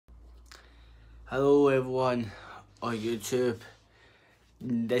Hello everyone on YouTube.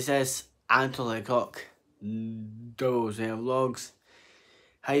 This is Laycock, those vlogs.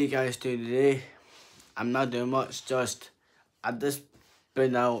 How you guys doing today? I'm not doing much, I've just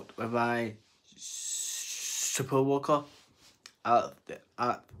been out with my super worker at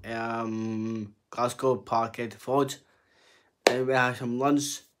Glasgow Parkhead Forge, and we had some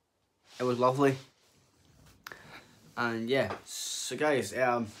lunch. It was lovely. And yeah, so guys,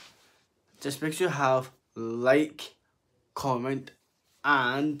 just make sure you have like, comment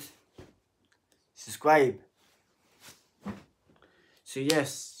and subscribe. So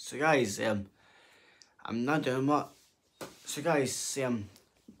guys, I'm not doing much. So guys,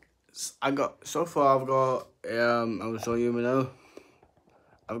 I've got I'll show you now.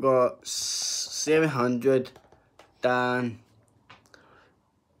 I've got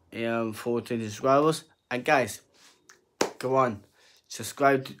 714 subscribers, and guys, come on,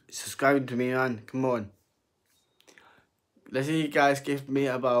 subscribe to me, man. Come on. Let's say you guys give me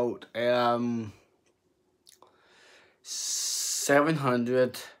about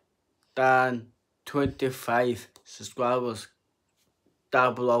 725 subscribers.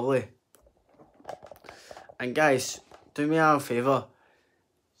 That'd be lovely. And guys, do me a favour.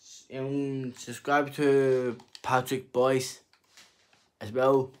 Subscribe to Patrick Boyce as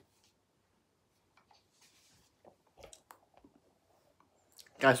well.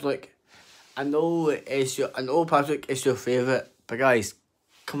 Guys, look, I know Patrick is your favourite, but guys,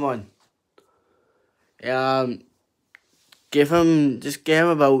 come on. Give him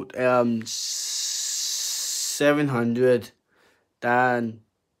about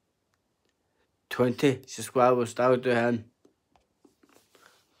 720 subscribers. That would do him.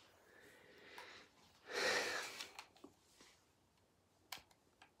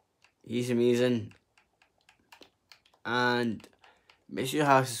 He's amazing. And make sure you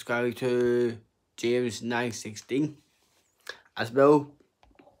have subscribed to James 916 as well.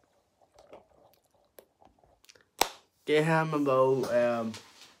 Get him about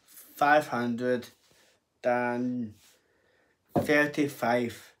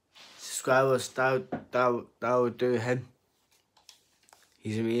 535 subscribers. That would do him.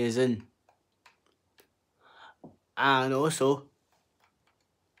 He's amazing. And also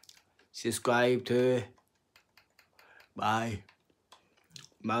subscribe to my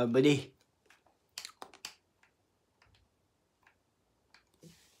buddy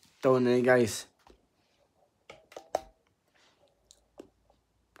down there, guys.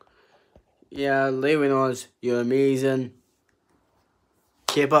 Yeah, Lee Reynolds, you're amazing.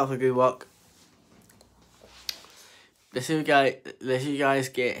 Keep up the good work. Let's see you guys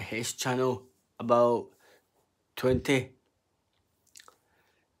get his channel about 20.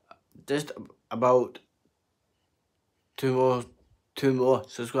 Just about two more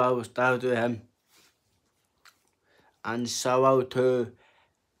subscribers. That'll do him. And shout out to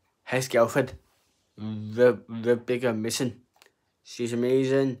his girlfriend, Rebecca Mason. She's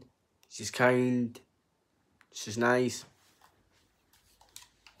amazing. She's kind. She's nice.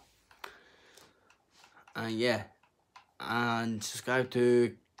 And yeah. And subscribe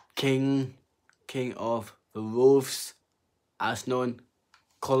to King of the Wolves, as known,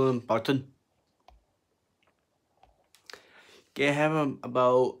 Callum. Get him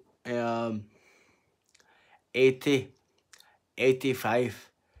about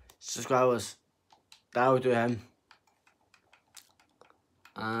 85 subscribers. That will do him.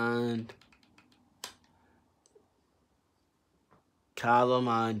 And Callum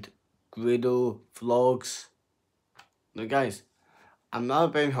and Guido vlogs. Now guys, I'm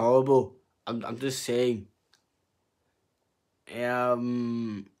not being horrible. I'm just saying.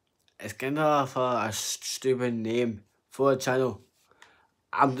 It's kind of a stupid name for a channel.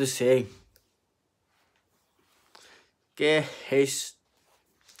 I'm just saying. Get his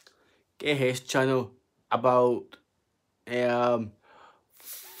channel about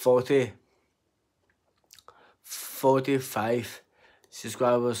 45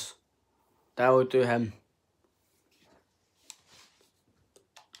 subscribers. That will do him.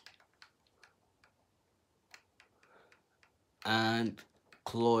 And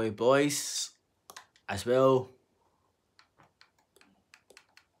Chloe Boyce as well.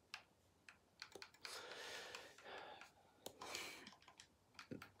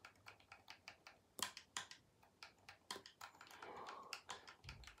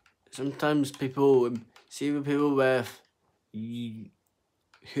 Sometimes people see people with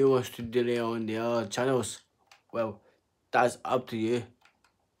who wants to delay on their channels. Well, that's up to you.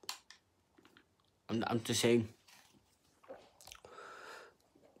 I'm just saying.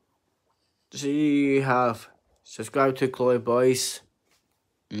 So you have subscribed to Chloe Boyce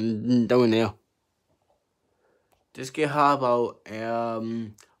down there. This girl had about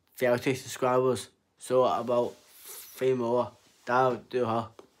 30 subscribers, so about 3 more. That would do her.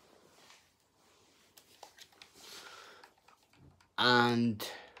 And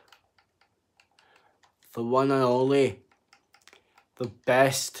the one and only, the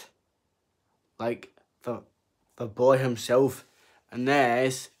best, like the boy himself, and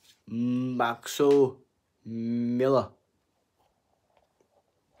there's Maxo Miller.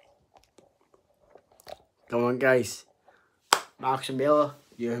 Come on, guys. Maxo Miller,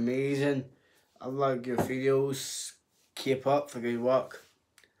 you're amazing. I like your videos. Keep up for good work.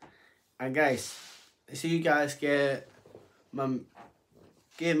 And guys, see you guys get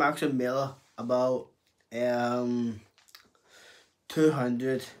Maxo Miller about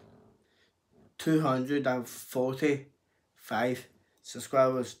 245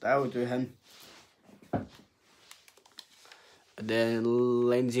 subscribers. That would do him. And then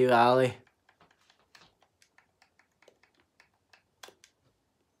Lindsay Riley.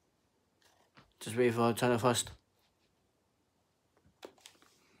 Just wait for her channel first.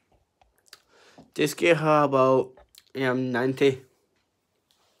 This gave her about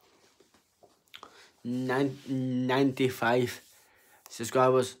 95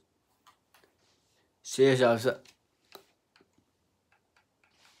 subscribers. She deserves it.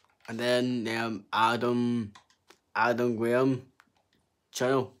 And then Adam Graham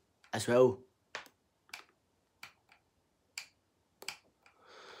channel as well.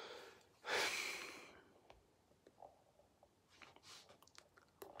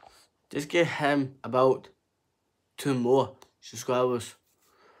 Just give him about 2 more subscribers,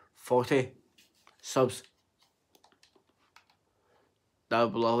 40 subs. That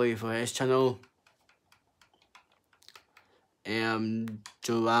would be lovely for his channel.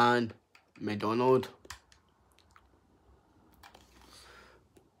 Joanne McDonald.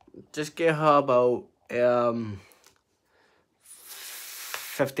 Just give her about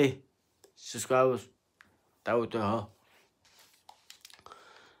 50 subscribers. That would do her.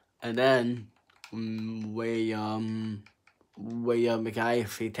 And then William McCann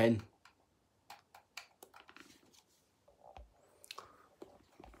 310.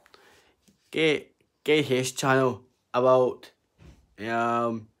 Get his channel about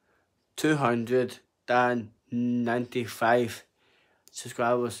 295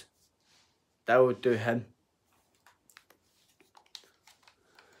 subscribers. That would do him.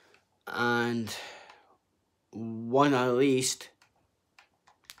 And one at least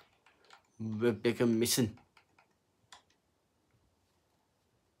Rebecca missing.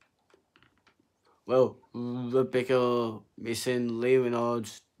 Well, Rebecca missing, Lee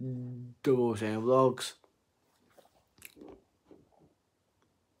Reynolds, doubles and vlogs.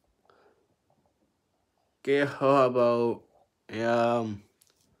 Give her about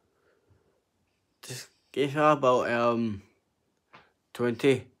just give her about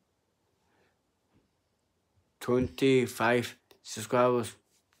 25 subscribers.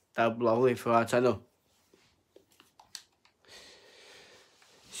 That'd be lovely for our channel.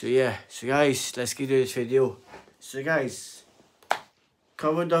 So yeah, so guys, let's get to this video. So guys,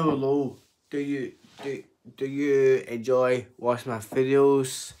 comment down below, do you enjoy watching my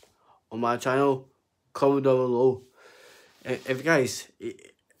videos on my channel? Comment down below. If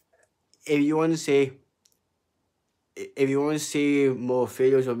you want to see more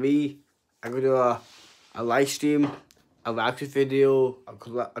videos of me, I'm gonna do a live stream, a reaction video, a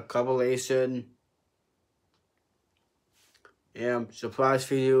collaboration, surprise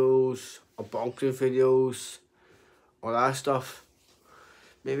videos, unboxing videos, all that stuff.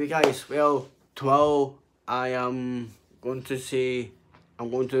 Maybe guys, well, tomorrow I'm going to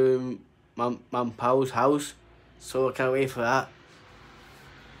my pal's house, so I can't wait for that.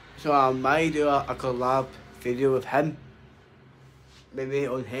 So I might do a collab video with him, maybe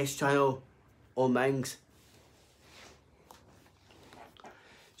on his channel or mine's.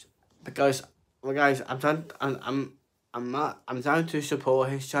 Because, well guys, I'm trying to support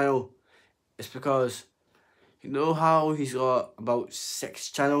his channel. It's because you know how he's got about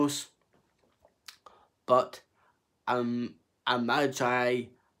 6 channels, but I'm gonna try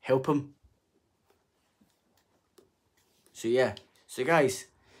help him. So yeah, so guys,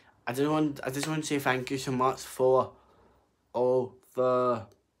 I just want to say thank you so much for all the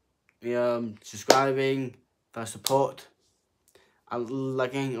subscribing, for support, and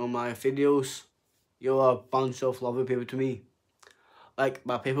liking on my videos. You're a bunch of lovely people to me. Like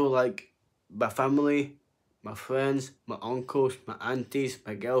my people, like my family, my friends, my uncles, my aunties,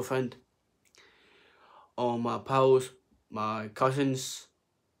 my girlfriend, all my pals, my cousins,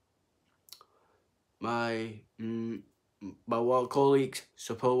 my work colleagues,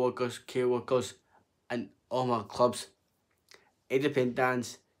 support workers, care workers, and all my clubs, independent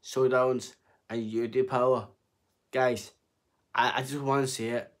dance, showdowns, and YouTube power. Guys, I just want to say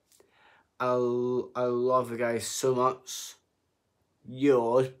it. I love you guys so much. You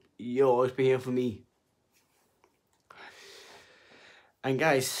always be here for me. And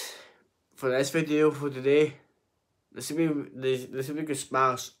guys, for this video for today, this will be good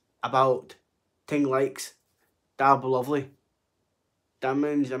smash about 10 likes. That'll be lovely. That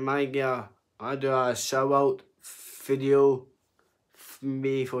means I might do a shout out video for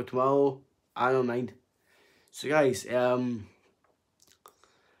me for tomorrow. I don't mind. So guys,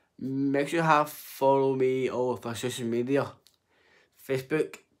 make sure you follow me all over social media.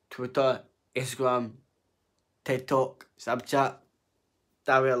 Facebook, Twitter, Instagram, TikTok, Snapchat.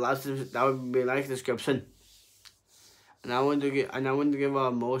 That would be a nice description. And I want to give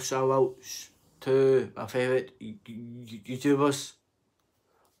more shout outs to my favourite YouTubers.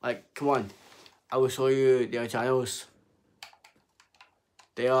 Like, come on, I will show you their channels.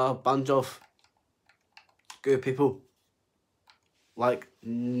 They are a bunch of good people. Like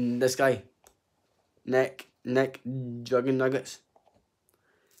this guy, Mcjuggernuggets.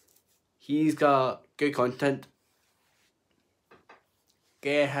 He's got good content.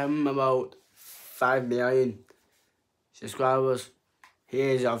 Get him about 5 million subscribers. He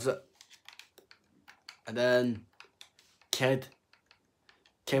deserves it. And then Kid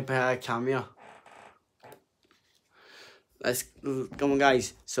behind camera. Let's come on,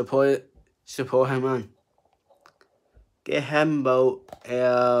 guys. Support him, man. Get him about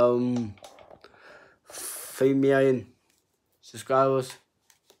 3 million subscribers.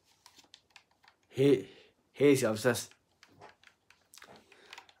 He deserves this.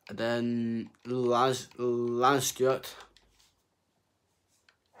 And then Lance Stewart.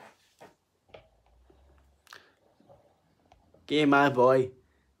 Get my boy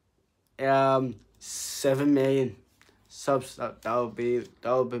 7 million subs. That'll be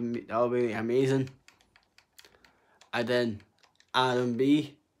amazing. And then Adam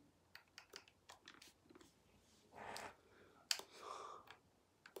B.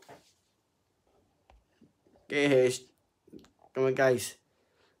 Get his, come on guys,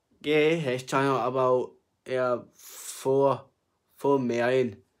 get his channel about 4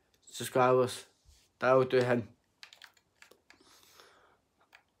 million subscribers. That will do him.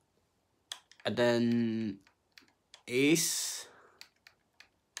 And then Ace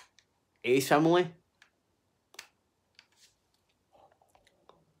family.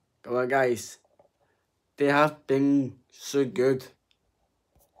 Come on guys, they have been so good.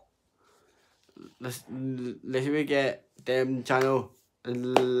 Let's say we get them channel.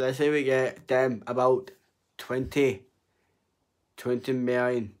 Let's say we get them about 20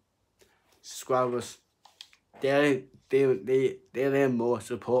 million subscribers. They need more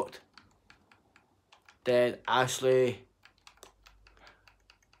support than Ashley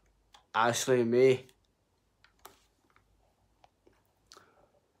May.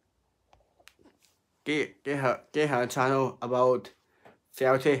 Get her channel about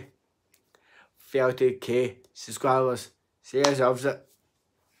 30k subscribers. She deserves it.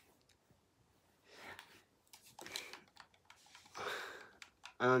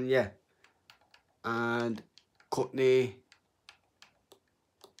 And yeah, and Courtney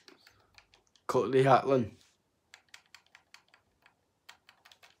Hadwin.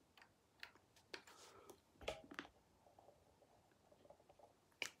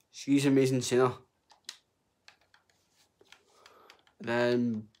 She's an amazing singer.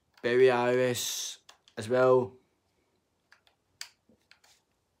 Then Billie Eilish as well.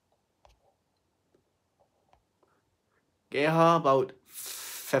 Get her about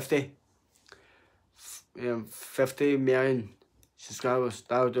 50 million subscribers.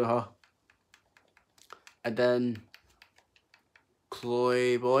 That'll do her. And then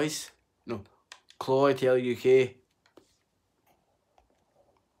Chloe Boyce, no, Chloe UK.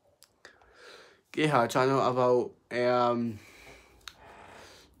 Get her channel about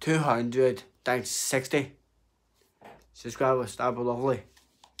 260 subscribers. That'd be lovely.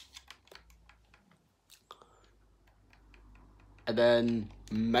 And then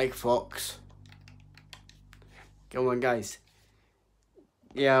Mike Fox. Come on guys.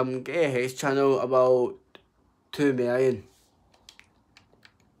 Yeah, get his channel about 2 million.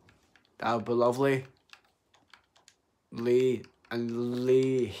 That'd be lovely. Lee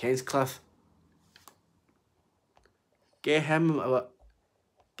Hinchcliffe. Get him about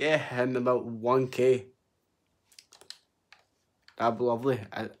 1k. That'd be lovely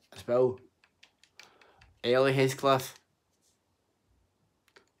as well. Ellie Hinchcliffe.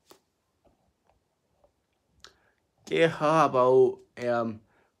 Get her about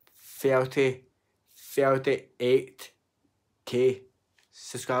 30 38k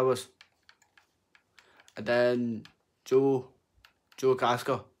subscribers. And then Joe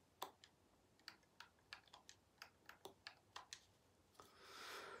Casca.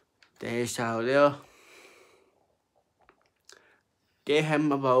 The hairstyle there. Get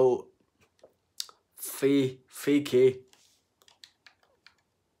him about 3k.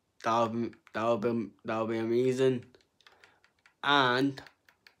 That'll be amazing. And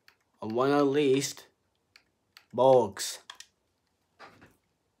I want at least Morgz.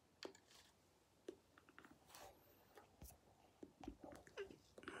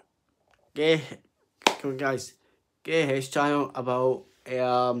 Come on guys, get his channel about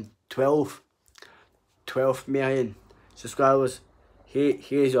 12 million subscribers.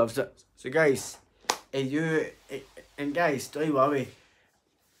 He loves it. So guys, if you and guys, don't worry.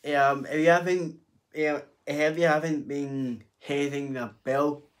 If you haven't been hitting the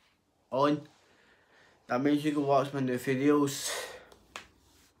bell on, that means you can watch my new videos.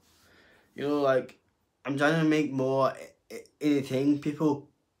 You know, like, I'm trying to make more entertaining people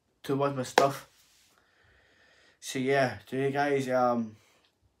to watch my stuff. So yeah, today guys,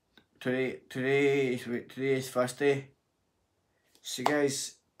 today is Thursday. So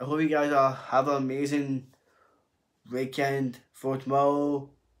guys, I hope you guys have an amazing weekend for tomorrow,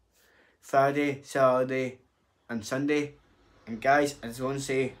 Friday, Saturday and Sunday. And guys, I just want to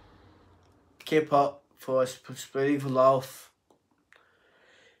say, keep up for spreading for love.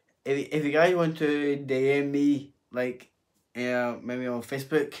 If you guys want to DM me, like, maybe on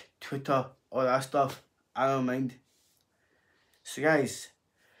Facebook, Twitter, all that stuff, I don't mind. So guys,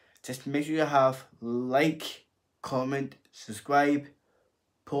 just make sure you have like, comment, subscribe,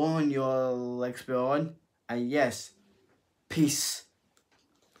 put on your likes bell on, and yes, peace.